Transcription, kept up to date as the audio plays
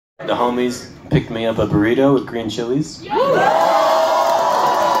The homies picked me up a burrito with green chilies.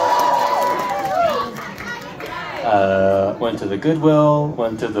 Went to the Goodwill,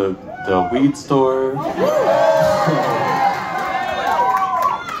 went to the weed store.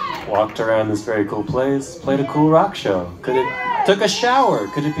 Walked around this very cool place, played a cool rock show. Took a shower.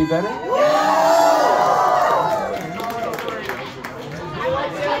 Could it be better?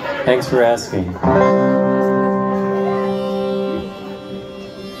 Thanks for asking.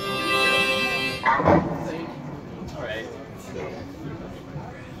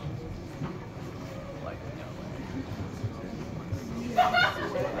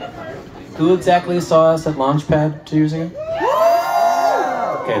 Who exactly saw us at Launchpad 2 years ago?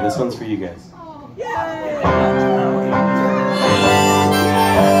 Okay, this one's for you guys.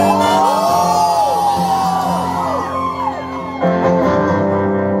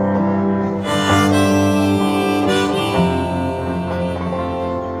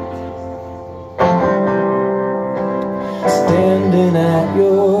 Standing at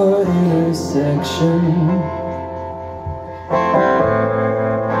your intersection,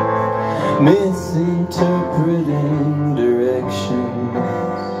 misinterpreting directions.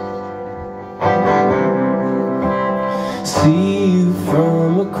 See you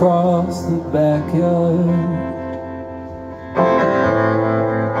from across the backyard,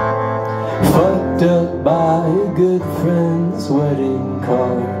 fucked up by a good friend's wedding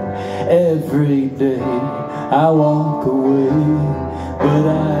card. Every day I walk away, but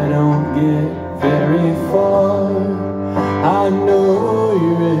I don't get very far. I know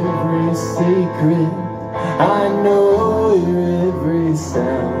your every secret, I know your every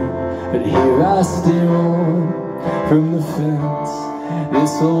sound, but here I stare on from the fence,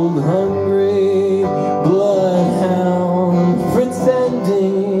 this old hungry bloodhound,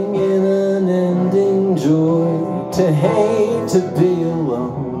 pretending in unending joy to hate to be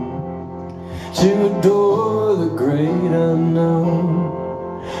alone, to adore the great unknown,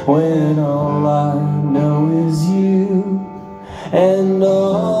 when all I know is you, and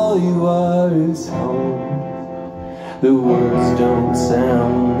all you are is home. The words don't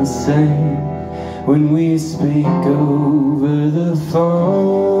sound the same when we speak over the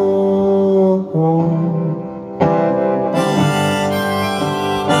phone.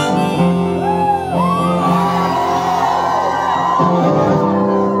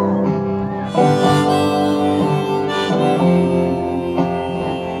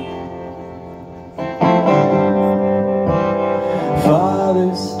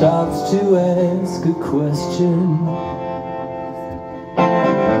 Father stops to ask a question.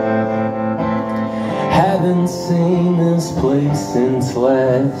 Haven't seen this place since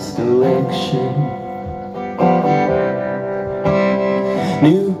last election.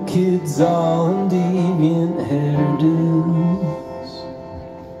 New kids all in deviant hairdos,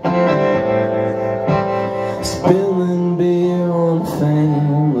 spilling beer on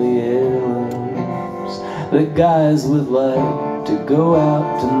family heirlooms. The guys would like to go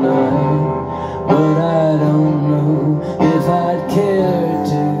out tonight, but I don't know if I'd care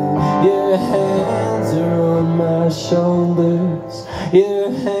to. Your hands are on my shoulders,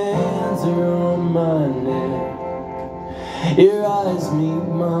 your hands are on my neck. Your eyes meet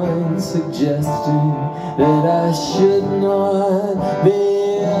mine, suggesting that I should not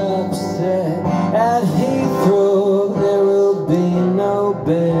be upset. At Heathrow there will be no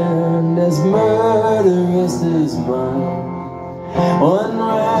band as murderous as mine. One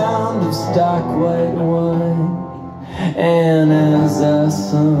round of stock white wine, and as I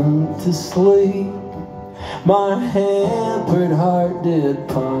sunk to sleep, my hampered heart did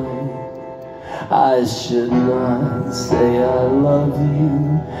pine. I should not say I love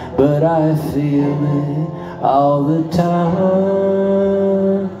you, but I feel it all the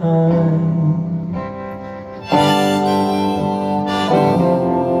time.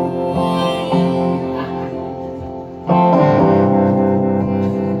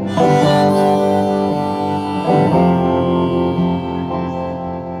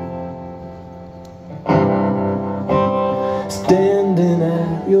 Standing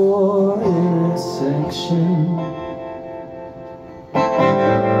at your intersection,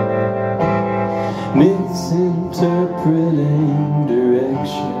 misinterpreting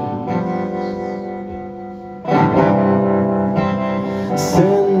directions.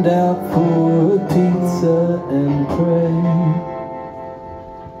 Send out for a pizza and pray